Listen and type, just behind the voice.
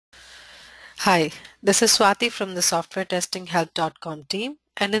Hi, this is Swati from the softwaretestinghelp.com team,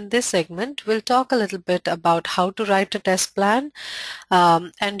 and in this segment we'll talk a little bit about how to write a test plan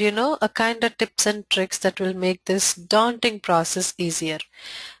and a kind of tips and tricks that will make this daunting process easier.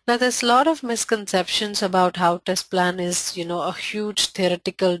 Now, there's a lot of misconceptions about how test plan is, a huge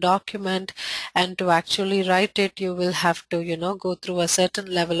theoretical document, and to actually write it, you will have to, go through a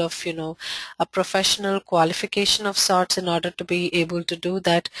certain level of, a professional qualification of sorts in order to be able to do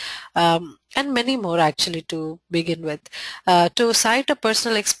that, and many more actually to begin with. To cite a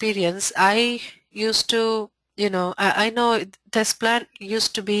personal experience, I used to I know test plan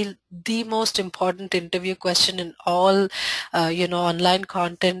used to be the most important interview question in all online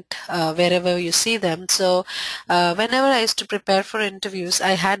content wherever you see them. So whenever I used to prepare for interviews,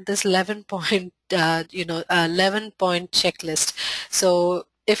 I had this 11 point 11 point checklist. So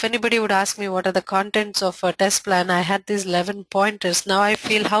if anybody would ask me what are the contents of a test plan, I had these 11 pointers. Now I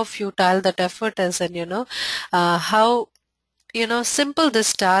feel how futile that effort is, and how simple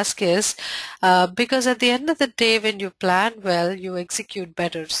this task is, because at the end of the day, when you plan well, you execute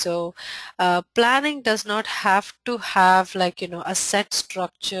better. So planning does not have to have, like, a set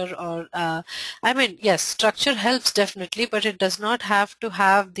structure, or I mean, yes, structure helps definitely, but it does not have to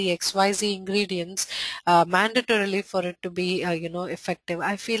have the XYZ ingredients mandatorily for it to be effective.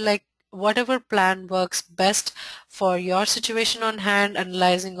 I feel like whatever plan works best for your situation on hand,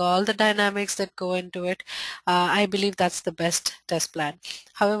 analyzing all the dynamics that go into it, I believe that's the best test plan.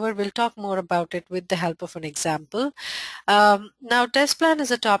 However, we'll talk more about it with the help of an example. Now, test plan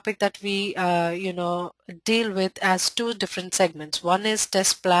is a topic that we, deal with as two different segments. One is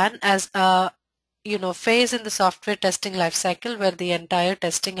test plan as a phase in the software testing lifecycle where the entire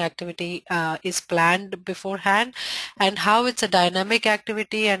testing activity is planned beforehand, and how it's a dynamic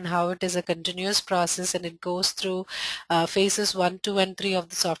activity and how it is a continuous process, and it goes through phases 1, 2, and 3 of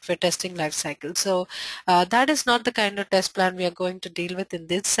the software testing lifecycle. So that is not the kind of test plan we are going to deal with in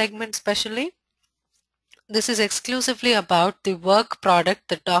this segment especially. This is exclusively about the work product,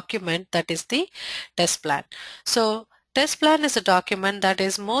 the document that is the test plan. So test plan is a document that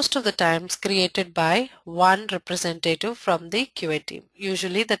is most of the times created by one representative from the QA team,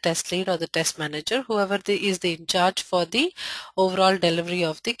 usually the test lead or the test manager, whoever is the in charge for the overall delivery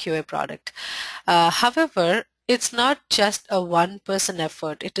of the QA product. However, it's not just a one-person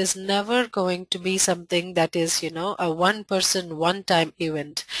effort. It is never going to be something that is, a one-person, one-time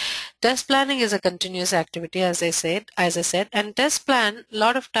event. Test planning is a continuous activity, as I said, and test plan, a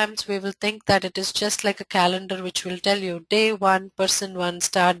lot of times we will think that it is just like a calendar which will tell you day one, person one,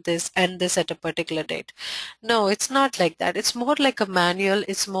 start this, end this at a particular date. No, it's not like that. It's more like a manual.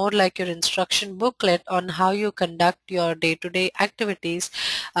 It's more like your instruction booklet on how you conduct your day-to-day activities.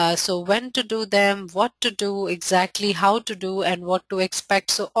 So when to do them, what to do exactly, how to do, and what to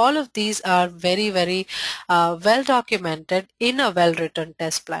expect. So all of these are very, very well documented in a well-written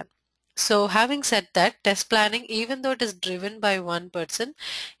test plan. So having said that, test planning, even though it is driven by one person,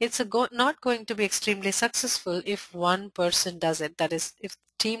 it's not going to be extremely successful if one person does it. That is, if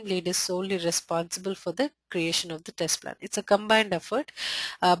team lead is solely responsible for the creation of the test plan. It's a combined effort,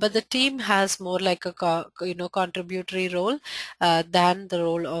 but the team has more like a contributory role than the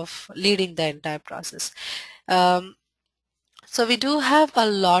role of leading the entire process. Um, so we do have a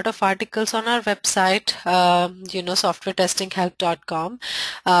lot of articles on our website, softwaretestinghelp.com.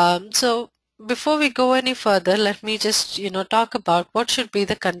 So before we go any further, let me just, talk about what should be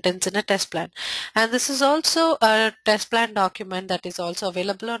the contents in a test plan. And this is also a test plan document that is also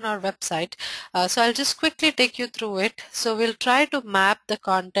available on our website. So I'll just quickly take you through it. So we'll try to map the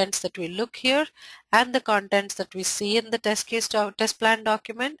contents that we look here and the contents that we see in the test plan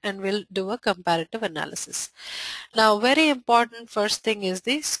document, and we'll do a comparative analysis. Now, very important first thing is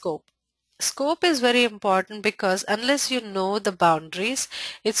the scope. Scope is very important because unless you know the boundaries,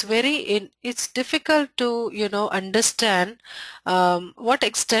 it's difficult to understand what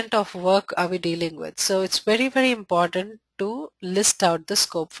extent of work are we dealing with. So it's very, very important to list out the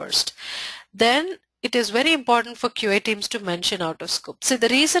scope first. Then it is very important for QA teams to mention out of scope. See, the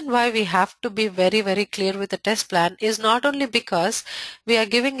reason why we have to be very, very clear with the test plan is not only because we are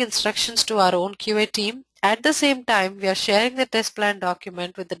giving instructions to our own QA team. At the same time, we are sharing the test plan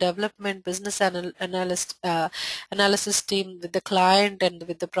document with the development, business analysis team, with the client, and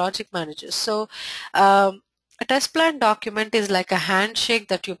with the project managers. So a test plan document is like a handshake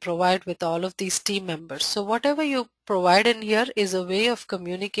that you provide with all of these team members. So whatever you provide in here is a way of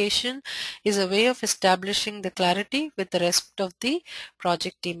communication, is a way of establishing the clarity with the rest of the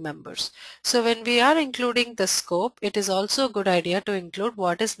project team members. So when we are including the scope, it is also a good idea to include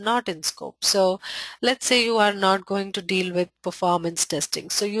what is not in scope. So let's say you are not going to deal with performance testing.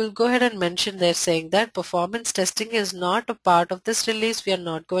 So you'll go ahead and mention there saying that performance testing is not a part of this release. We are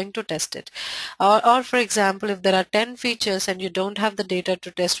not going to test it. Or for example, if there are 10 features and you don't have the data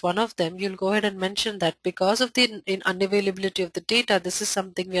to test one of them, you'll go ahead and mention that because of the unavailability of the data, this is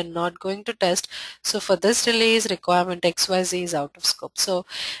something we are not going to test. So for this release, requirement XYZ is out of scope. So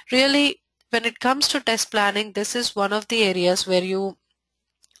really, when it comes to test planning, this is one of the areas where you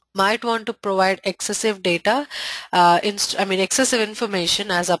might want to provide excessive data, excessive information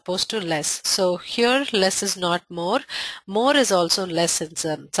as opposed to less. So here less is not more. More is also less in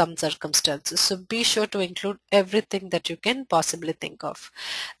some circumstances. So be sure to include everything that you can possibly think of.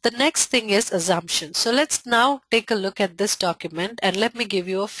 The next thing is assumptions. So let's now take a look at this document and let me give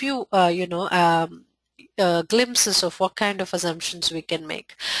you a few, glimpses of what kind of assumptions we can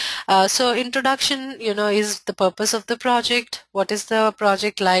make. So introduction, is the purpose of the project, what is the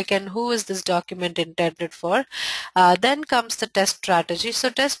project like, and who is this document intended for. Then comes the test strategy.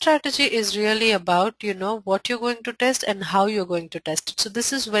 So test strategy is really about, what you're going to test and how you're going to test it. So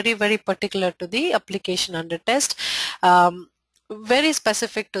this is very, very particular to the application under test, very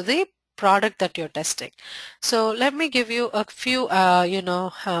specific to the product that you're testing. So let me give you a few,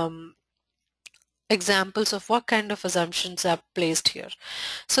 examples of what kind of assumptions are placed here.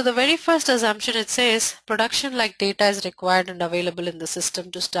 So the very first assumption, it says production like data is required and available in the system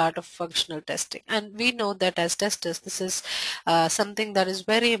to start a functional testing. And we know that as testers, this is something that is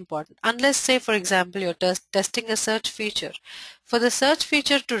very important. Unless, say, for example, you're testing a search feature. For the search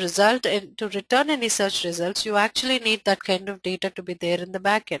feature to return any search results, you actually need that kind of data to be there in the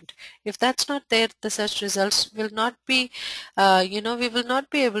backend. If that's not there, the search results will not be, we will not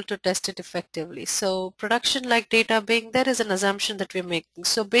be able to test it effectively. So production like data being there is an assumption that we're making.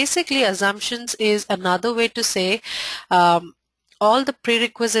 So basically assumptions is another way to say all the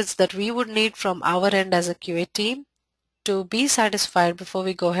prerequisites that we would need from our end as a QA team to be satisfied before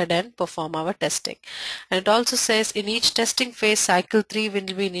we go ahead and perform our testing. And it also says in each testing phase, cycle 3 will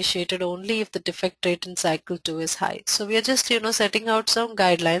be initiated only if the defect rate in cycle 2 is high. So we are just, setting out some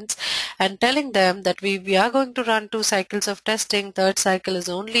guidelines and telling them that we are going to run 2 cycles of testing. Third cycle is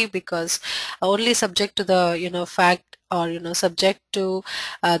only subject to the, fact or, subject to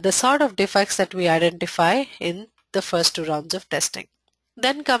the sort of defects that we identify in the first 2 rounds of testing.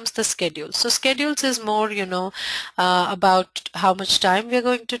 Then comes the schedule. So schedules is more, about how much time we're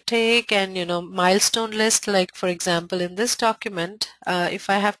going to take and, milestone list. Like for example, in this document, if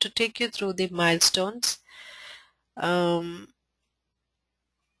I have to take you through the milestones, that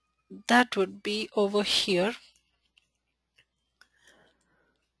would be over here.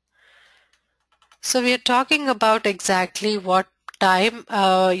 So we are talking about exactly what time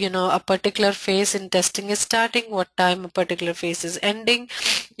a particular phase in testing is starting, what time a particular phase is ending,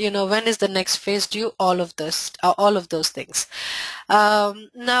 when is the next phase due, all of those things.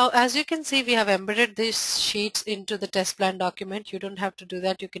 Now, as you can see, we have embedded these sheets into the test plan document. You don't have to do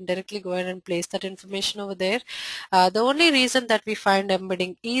that. You can directly go ahead and place that information over there. The only reason that we find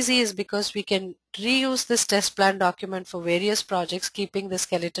embedding easy is because we can reuse this test plan document for various projects, keeping the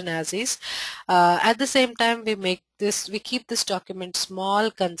skeleton as is. At the same time, we keep this document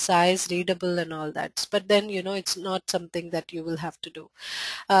small, concise, readable, and all that. But then, it's not something that you will have to do.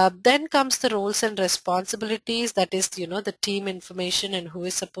 Then comes the roles and responsibilities, that is, the team information and who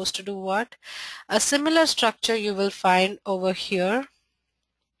is supposed to do what. A similar structure you will find over here.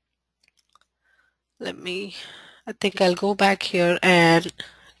 I think I'll go back here and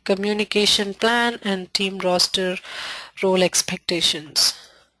communication plan and team roster role expectations.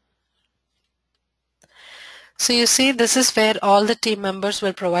 So you see, this is where all the team members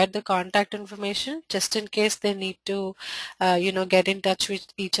will provide the contact information just in case they need to, get in touch with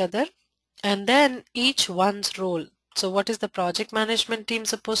each other. And then each one's role. So what is the project management team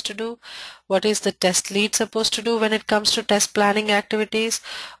supposed to do? What is the test lead supposed to do when it comes to test planning activities?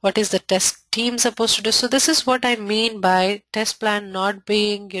 What is the test team supposed to do? So this is what I mean by test plan not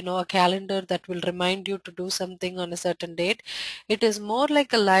being, a calendar that will remind you to do something on a certain date. It is more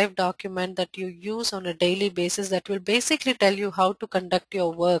like a live document that you use on a daily basis that will basically tell you how to conduct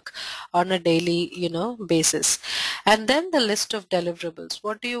your work on a daily, basis. And then the list of deliverables.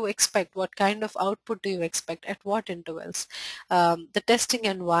 What do you expect? What kind of output do you expect? At what intervals? The testing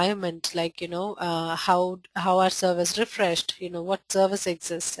environment, like, how our servers refreshed, what service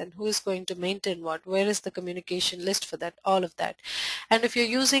exists and who is going to maintain what, where is the communication list for that, all of that. And if you're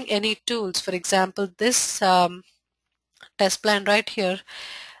using any tools, for example, this test plan right here,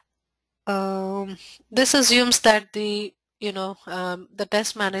 um, this assumes that the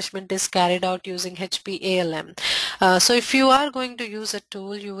test management is carried out using HPALM. So if you are going to use a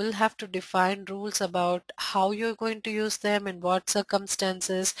tool, you will have to define rules about how you're going to use them, in what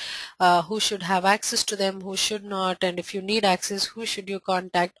circumstances, who should have access to them, who should not, and if you need access, who should you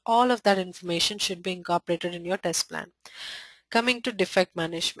contact. All of that information should be incorporated in your test plan. Coming to defect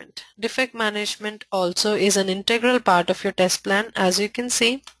management. Defect management also is an integral part of your test plan. As you can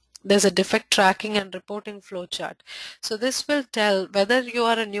see, there's a defect tracking and reporting flowchart. So this will tell whether you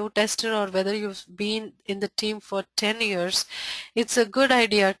are a new tester or whether you've been in the team for 10 years. It's a good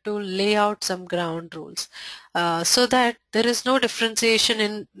idea to lay out some ground rules so that there is no differentiation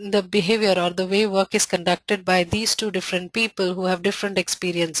in the behavior or the way work is conducted by these two different people who have different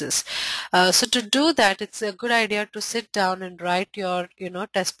experiences. So to do that, it's a good idea to sit down and write your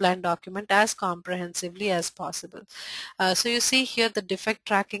test plan document as comprehensively as possible. So you see here the defect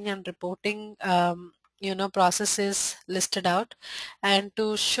tracking and reporting process is listed out. And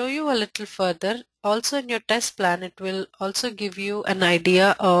to show you a little further, also in your test plan, it will also give you an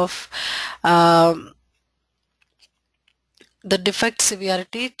idea of the defect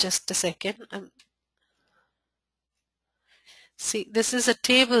severity. Just a second. See, this is a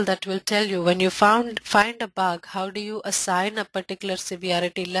table that will tell you when you find a bug, how do you assign a particular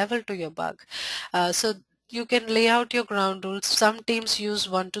severity level to your bug. So you can lay out your ground rules. Some teams use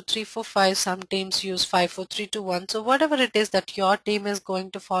 1, 2, 3, 4, 5. Some teams use 5, 4, 3, 2, 1. So whatever it is that your team is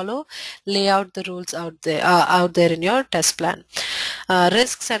going to follow, lay out the rules out there in your test plan.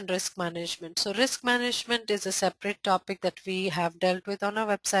 Risks and risk management. So risk management is a separate topic that we have dealt with on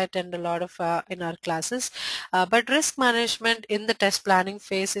our website and a lot of in our classes. But risk management in the test planning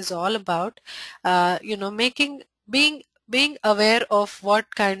phase is all about, making being aware of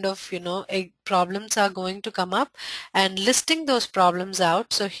what kind of problems are going to come up and listing those problems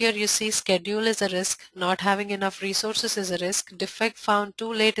out. So here you see schedule is a risk, not having enough resources is a risk, defect found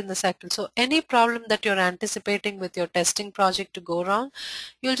too late in the cycle. So any problem that you're anticipating with your testing project to go wrong,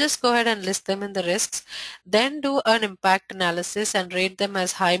 you'll just go ahead and list them in the risks, then do an impact analysis and rate them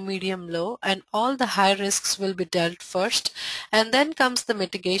as high, medium, low, and all the high risks will be dealt first. And then comes the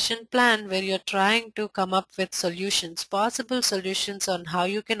mitigation plan, where you're trying to come up with solutions, possible solutions on how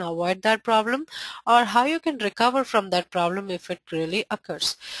you can avoid that problem or how you can recover from that problem if it really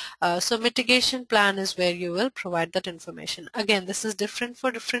occurs. So mitigation plan is where you will provide that information. Again, this is different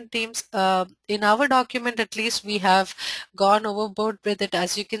for different teams. In our document, at least, we have gone overboard with it.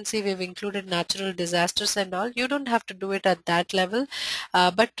 As you can see, we've included natural disasters and all. You don't have to do it at that level,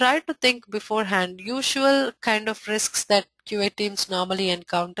 but try to think beforehand. Usual kind of risks that QA teams normally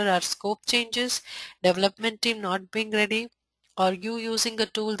encounter are scope changes, development team not being ready, or you using a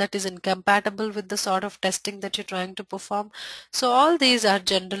tool that is incompatible with the sort of testing that you're trying to perform. So all these are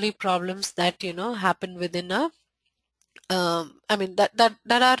generally problems that happen within a that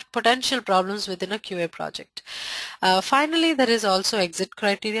are potential problems within a QA project. Finally, there is also exit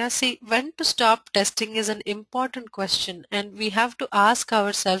criteria. See, when to stop testing is an important question, and we have to ask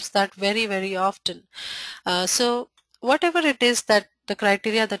ourselves that very, very often. So whatever it is that the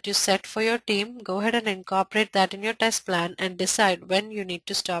criteria that you set for your team, go ahead and incorporate that in your test plan and decide when you need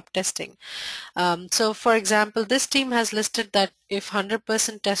to stop testing. So for example, this team has listed that if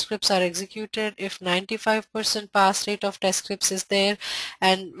 100% test scripts are executed, if 95% pass rate of test scripts is there,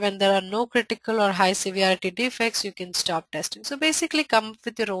 and when there are no critical or high severity defects, you can stop testing. So basically come up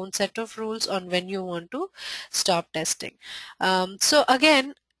with your own set of rules on when you want to stop testing. So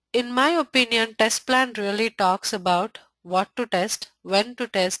again, in my opinion, test plan really talks about what to test, when to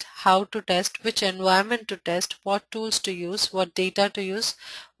test, how to test, which environment to test, what tools to use, what data to use,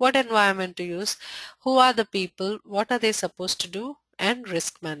 what environment to use, who are the people, what are they supposed to do, and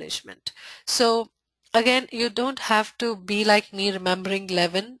risk management. So again, you don't have to be like me remembering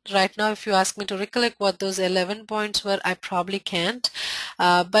 11. Right now, if you ask me to recollect what those 11 points were, I probably can't.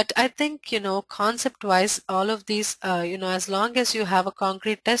 But I think, concept-wise, all of these, as long as you have a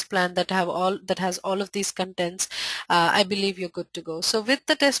concrete test plan that has all of these contents, I believe you're good to go. So with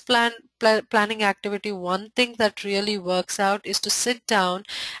the test planning activity, one thing that really works out is to sit down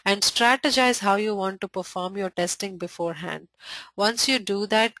and strategize how you want to perform your testing beforehand. Once you do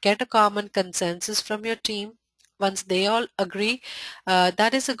that, get a common consensus from your team. Once they all agree,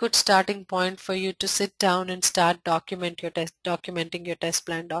 that is a good starting point for you to sit down and start documenting your test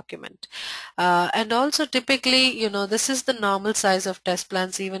plan document. And also typically, this is the normal size of test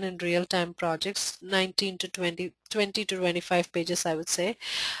plans even in real-time projects, 19 to 20 to 25 pages, I would say.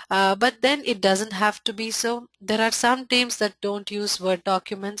 But then it doesn't have to be so. There are some teams that don't use Word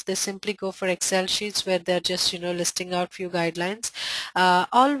documents. They simply go for Excel sheets where they're just, listing out few guidelines.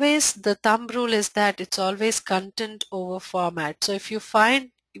 Always the thumb rule is that it's always content over format. So if you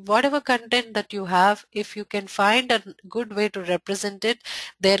find whatever content that you have, if you can find a good way to represent it,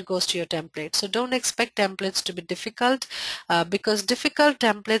 there goes to your template. So don't expect templates to be difficult, because difficult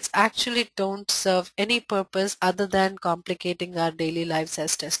templates actually don't serve any purpose other than complicating our daily lives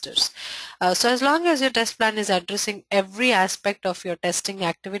as testers. So as long as your test plan is addressing every aspect of your testing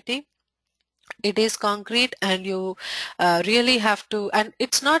activity, it is concrete, and you really have to, and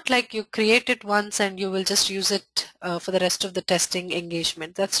it's not like you create it once and you will just use it for the rest of the testing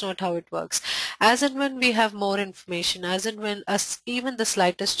engagement. That's not how it works. As and when we have more information, as and when even the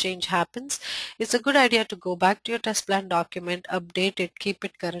slightest change happens, it's a good idea to go back to your test plan document, update it, keep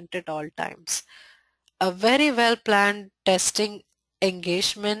it current at all times. A very well planned testing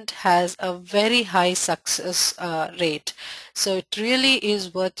engagement has a very high success rate. So it really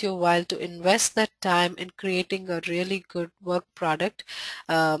is worth your while to invest that time in creating a really good work product,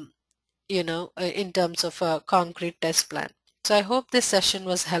 um, in terms of a concrete test plan. So I hope this session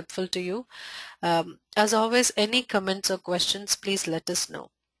was helpful to you. As always, any comments or questions, please let us know.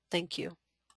 Thank you.